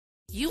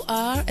You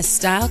are a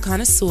style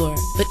connoisseur,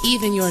 but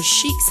even your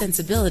chic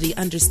sensibility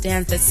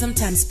understands that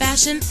sometimes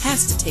fashion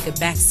has to take a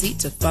backseat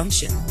to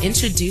function.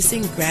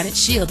 Introducing Granite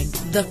Shielding,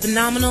 the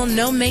phenomenal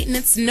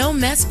no-maintenance,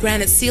 no-mess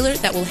granite sealer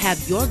that will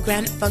have your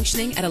granite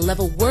functioning at a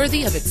level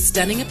worthy of its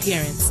stunning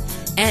appearance.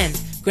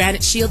 And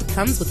Granite Shield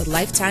comes with a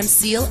lifetime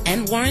seal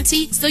and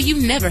warranty, so you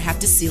never have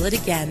to seal it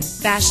again.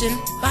 Fashion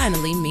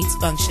finally meets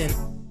function.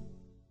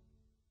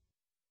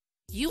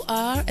 You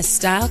are a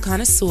style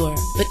connoisseur,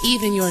 but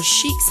even your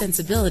chic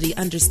sensibility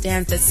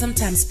understands that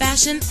sometimes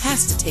fashion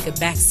has to take a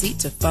backseat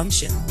to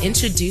function.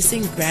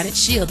 Introducing Granite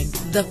Shielding,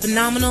 the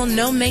phenomenal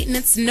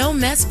no-maintenance,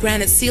 no-mess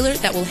granite sealer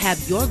that will have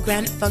your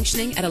granite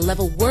functioning at a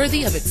level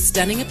worthy of its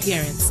stunning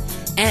appearance.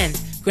 And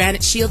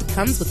Granite Shield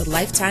comes with a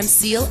lifetime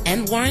seal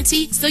and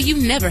warranty, so you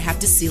never have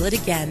to seal it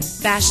again.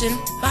 Fashion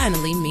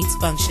finally meets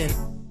function.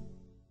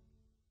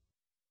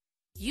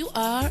 You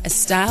are a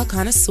style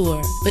connoisseur,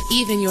 but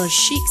even your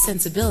chic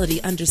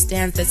sensibility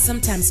understands that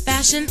sometimes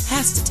fashion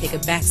has to take a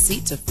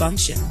backseat to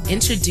function.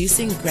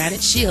 Introducing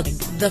Granite Shielding,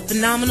 the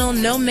phenomenal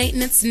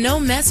no-maintenance,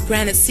 no-mess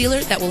granite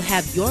sealer that will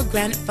have your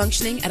granite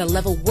functioning at a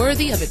level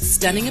worthy of its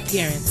stunning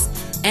appearance.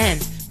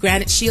 And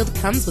Granite Shield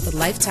comes with a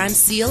lifetime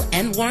seal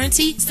and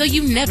warranty, so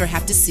you never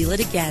have to seal it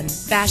again.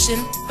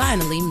 Fashion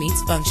finally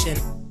meets function.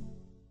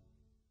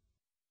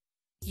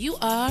 You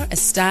are a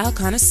style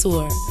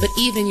connoisseur, but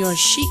even your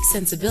chic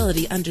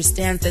sensibility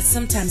understands that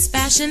sometimes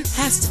fashion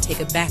has to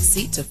take a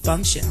backseat to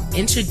function.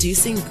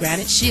 Introducing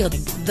Granite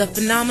Shielding, the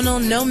phenomenal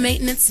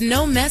no-maintenance,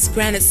 no-mess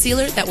granite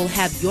sealer that will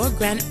have your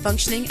granite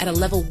functioning at a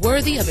level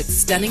worthy of its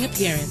stunning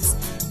appearance.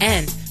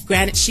 And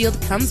Granite Shield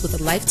comes with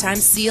a lifetime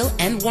seal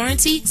and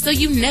warranty, so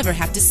you never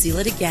have to seal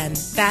it again.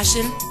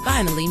 Fashion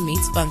finally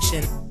meets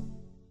function.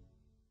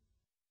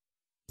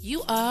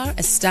 You are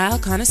a style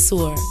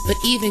connoisseur, but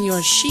even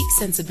your chic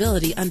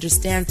sensibility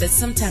understands that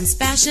sometimes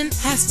fashion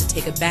has to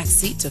take a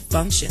backseat to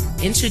function.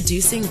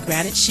 Introducing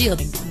Granite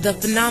Shielding, the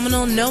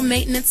phenomenal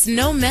no-maintenance,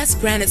 no-mess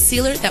granite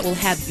sealer that will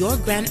have your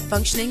granite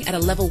functioning at a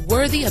level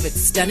worthy of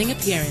its stunning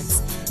appearance.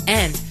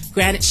 And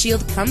Granite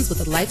Shield comes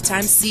with a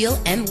lifetime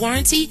seal and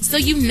warranty, so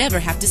you never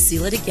have to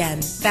seal it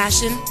again.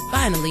 Fashion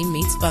finally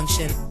meets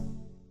function.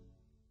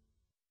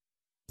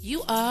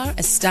 You are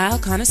a style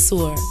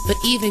connoisseur, but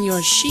even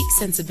your chic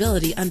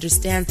sensibility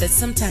understands that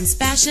sometimes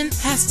fashion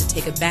has to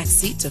take a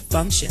backseat to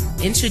function.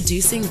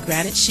 Introducing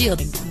Granite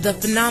Shielding, the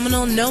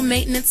phenomenal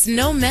no-maintenance,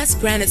 no-mess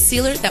granite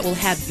sealer that will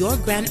have your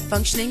granite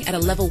functioning at a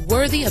level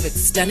worthy of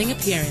its stunning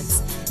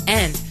appearance.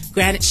 And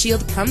Granite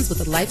Shield comes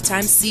with a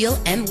lifetime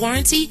seal and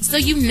warranty, so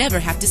you never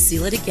have to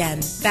seal it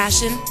again.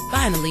 Fashion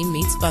finally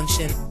meets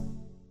function.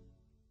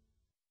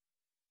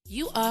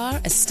 You are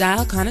a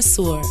style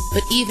connoisseur,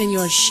 but even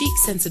your chic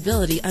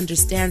sensibility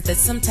understands that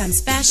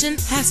sometimes fashion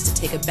has to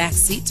take a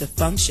backseat to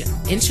function.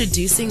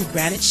 Introducing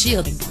Granite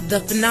Shielding, the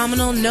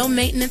phenomenal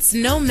no-maintenance,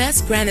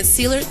 no-mess granite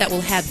sealer that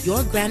will have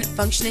your granite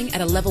functioning at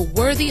a level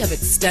worthy of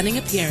its stunning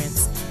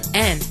appearance.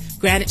 And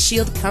Granite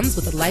Shield comes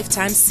with a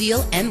lifetime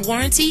seal and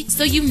warranty,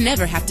 so you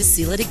never have to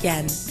seal it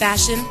again.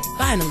 Fashion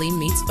finally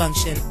meets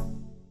function.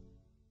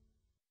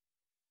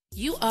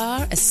 You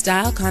are a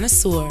style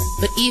connoisseur,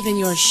 but even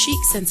your chic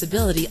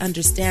sensibility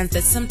understands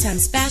that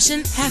sometimes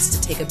fashion has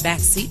to take a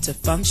backseat to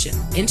function.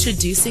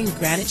 Introducing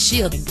Granite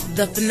Shielding,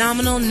 the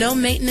phenomenal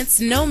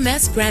no-maintenance,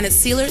 no-mess granite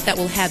sealer that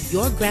will have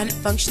your granite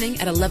functioning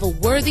at a level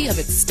worthy of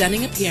its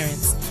stunning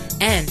appearance.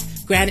 And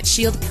Granite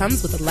Shield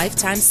comes with a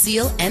lifetime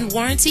seal and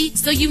warranty,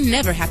 so you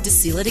never have to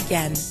seal it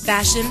again.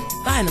 Fashion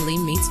finally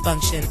meets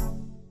function.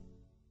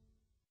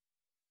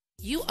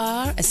 You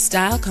are a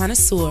style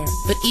connoisseur,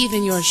 but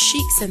even your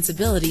chic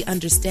sensibility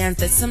understands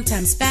that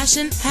sometimes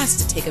fashion has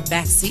to take a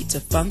backseat to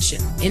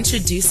function.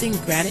 Introducing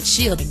Granite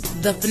Shielding,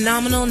 the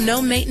phenomenal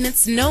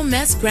no-maintenance,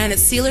 no-mess granite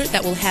sealer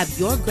that will have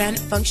your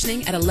granite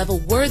functioning at a level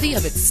worthy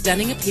of its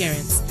stunning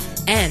appearance.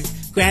 And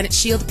Granite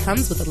Shield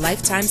comes with a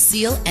lifetime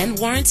seal and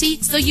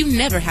warranty, so you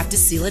never have to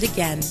seal it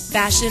again.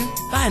 Fashion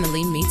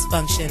finally meets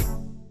function.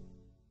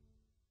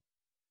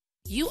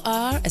 You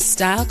are a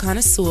style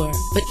connoisseur,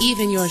 but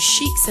even your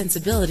chic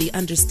sensibility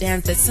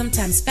understands that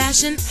sometimes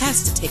fashion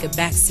has to take a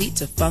backseat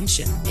to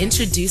function.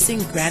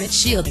 Introducing Granite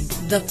Shielding,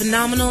 the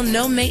phenomenal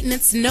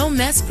no-maintenance,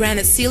 no-mess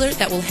granite sealer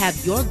that will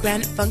have your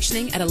granite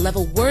functioning at a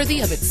level worthy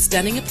of its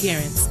stunning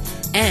appearance.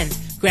 And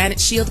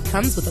Granite Shield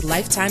comes with a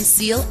lifetime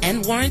seal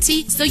and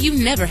warranty, so you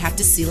never have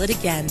to seal it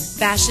again.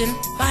 Fashion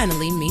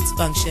finally meets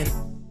function.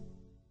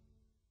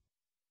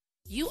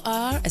 You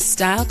are a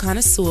style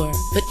connoisseur,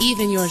 but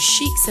even your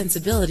chic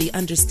sensibility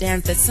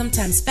understands that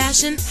sometimes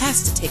fashion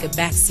has to take a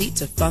backseat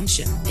to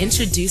function.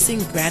 Introducing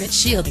Granite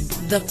Shielding,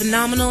 the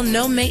phenomenal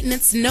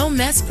no-maintenance,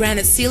 no-mess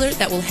granite sealer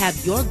that will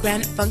have your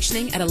granite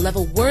functioning at a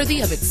level worthy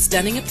of its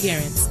stunning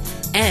appearance.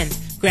 And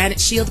Granite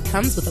Shield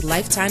comes with a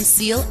lifetime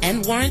seal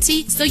and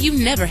warranty, so you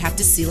never have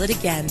to seal it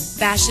again.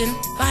 Fashion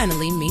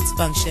finally meets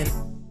function.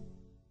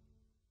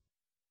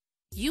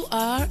 You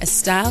are a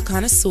style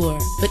connoisseur,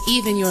 but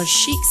even your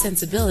chic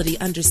sensibility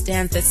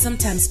understands that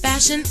sometimes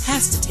fashion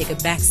has to take a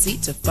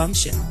backseat to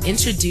function.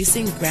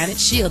 Introducing Granite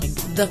Shielding,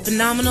 the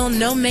phenomenal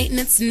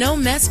no-maintenance,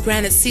 no-mess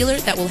granite sealer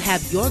that will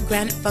have your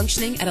granite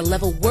functioning at a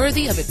level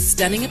worthy of its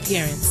stunning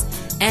appearance.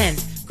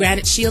 And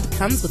Granite Shield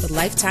comes with a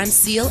lifetime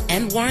seal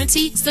and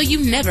warranty, so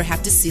you never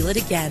have to seal it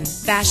again.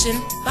 Fashion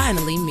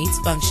finally meets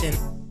function.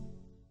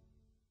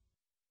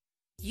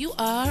 You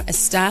are a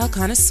style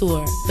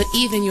connoisseur, but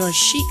even your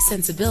chic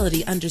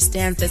sensibility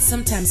understands that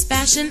sometimes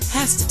fashion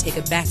has to take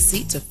a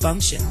backseat to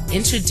function.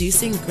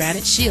 Introducing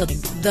Granite Shielding,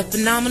 the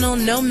phenomenal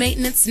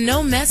no-maintenance,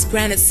 no-mess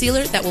granite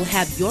sealer that will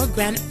have your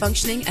granite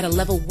functioning at a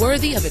level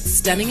worthy of its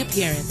stunning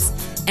appearance.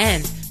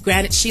 And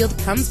Granite Shield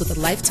comes with a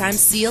lifetime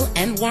seal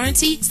and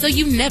warranty, so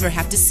you never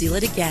have to seal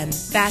it again.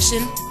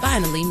 Fashion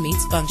finally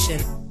meets function.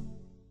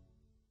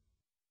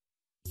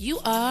 You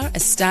are a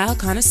style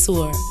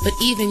connoisseur, but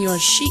even your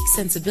chic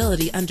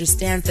sensibility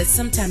understands that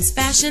sometimes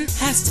fashion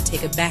has to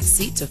take a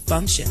backseat to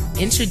function.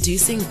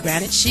 Introducing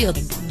Granite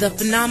Shielding, the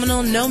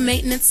phenomenal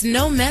no-maintenance,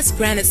 no-mess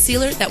granite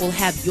sealer that will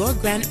have your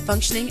granite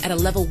functioning at a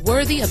level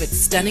worthy of its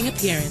stunning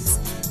appearance.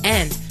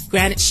 And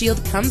Granite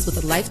Shield comes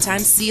with a lifetime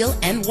seal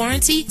and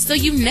warranty, so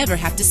you never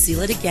have to seal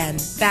it again.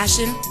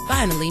 Fashion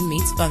finally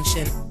meets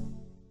function.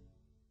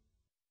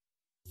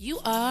 You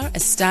are a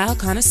style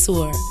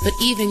connoisseur, but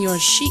even your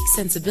chic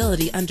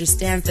sensibility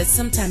understands that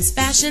sometimes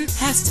fashion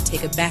has to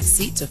take a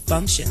backseat to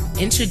function.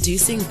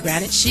 Introducing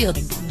Granite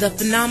Shielding, the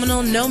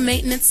phenomenal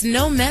no-maintenance,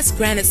 no-mess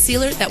granite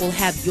sealer that will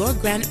have your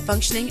granite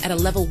functioning at a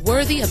level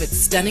worthy of its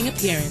stunning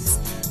appearance.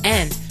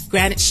 And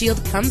Granite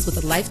Shield comes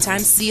with a lifetime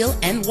seal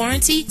and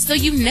warranty, so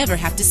you never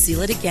have to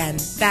seal it again.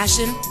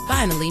 Fashion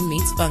finally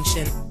meets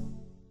function.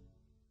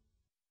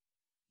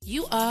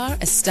 You are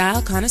a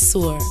style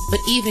connoisseur, but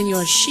even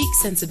your chic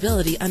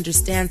sensibility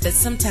understands that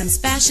sometimes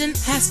fashion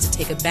has to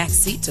take a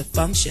backseat to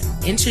function.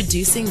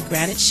 Introducing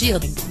Granite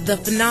Shielding, the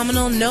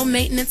phenomenal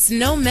no-maintenance,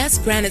 no-mess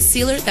granite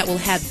sealer that will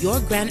have your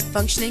granite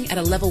functioning at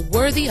a level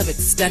worthy of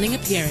its stunning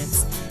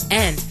appearance.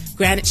 And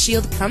Granite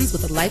Shield comes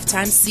with a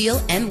lifetime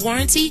seal and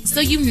warranty, so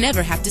you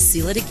never have to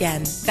seal it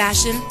again.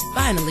 Fashion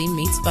finally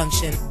meets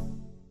function.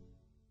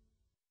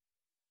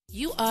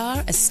 You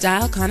are a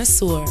style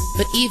connoisseur,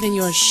 but even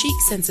your chic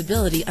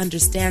sensibility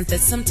understands that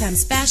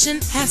sometimes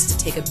fashion has to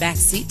take a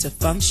backseat to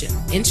function.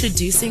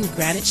 Introducing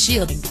Granite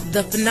Shielding,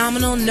 the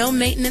phenomenal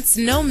no-maintenance,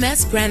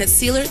 no-mess granite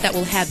sealer that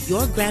will have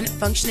your granite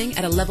functioning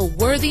at a level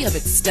worthy of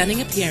its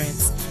stunning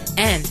appearance.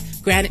 And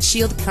Granite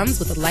Shield comes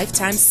with a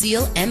lifetime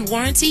seal and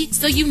warranty,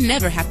 so you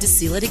never have to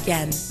seal it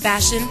again.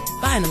 Fashion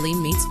finally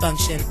meets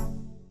function.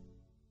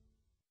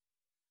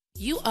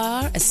 You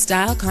are a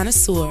style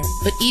connoisseur,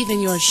 but even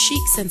your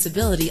chic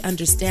sensibility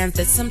understands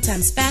that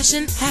sometimes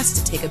fashion has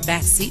to take a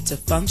backseat to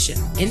function.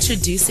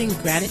 Introducing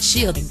Granite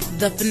Shielding,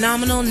 the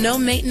phenomenal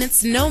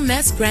no-maintenance,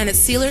 no-mess granite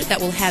sealer that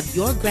will have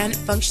your granite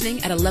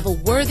functioning at a level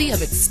worthy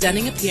of its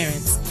stunning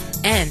appearance.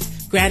 And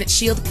Granite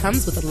Shield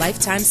comes with a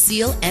lifetime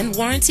seal and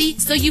warranty,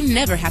 so you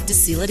never have to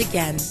seal it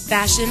again.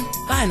 Fashion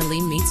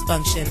finally meets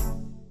function.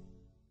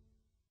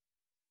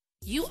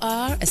 You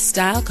are a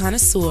style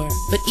connoisseur,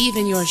 but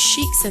even your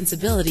chic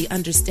sensibility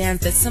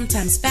understands that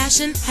sometimes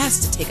fashion has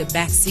to take a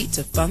backseat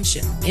to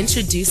function.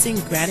 Introducing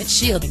Granite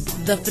Shielding,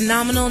 the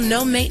phenomenal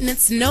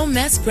no-maintenance,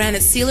 no-mess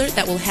granite sealer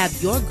that will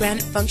have your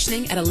granite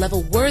functioning at a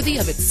level worthy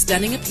of its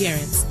stunning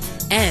appearance.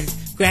 And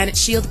Granite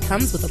Shield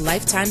comes with a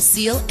lifetime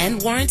seal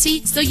and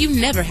warranty, so you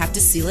never have to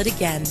seal it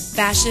again.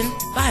 Fashion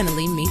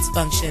finally meets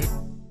function.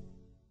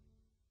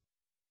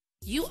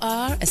 You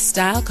are a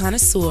style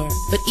connoisseur,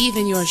 but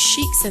even your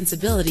chic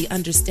sensibility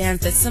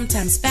understands that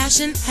sometimes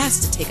fashion has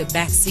to take a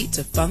backseat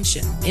to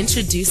function.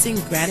 Introducing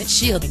Granite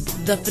Shielding,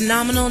 the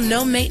phenomenal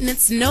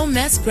no-maintenance,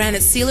 no-mess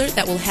granite sealer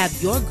that will have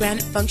your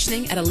granite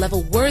functioning at a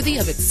level worthy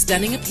of its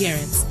stunning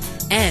appearance.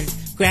 And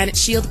Granite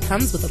Shield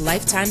comes with a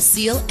lifetime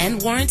seal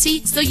and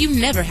warranty, so you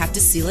never have to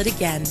seal it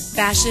again.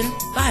 Fashion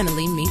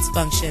finally meets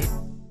function.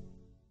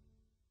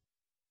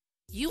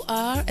 You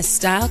are a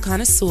style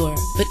connoisseur,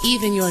 but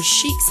even your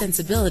chic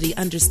sensibility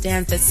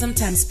understands that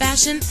sometimes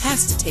fashion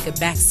has to take a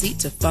backseat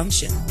to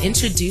function.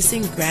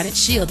 Introducing Granite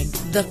Shielding,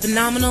 the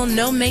phenomenal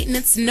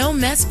no-maintenance,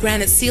 no-mess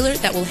granite sealer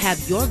that will have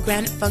your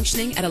granite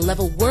functioning at a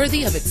level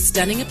worthy of its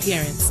stunning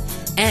appearance.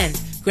 And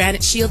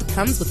Granite Shield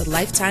comes with a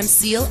lifetime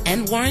seal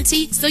and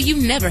warranty, so you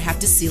never have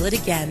to seal it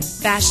again.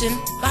 Fashion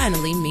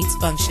finally meets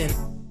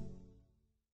function.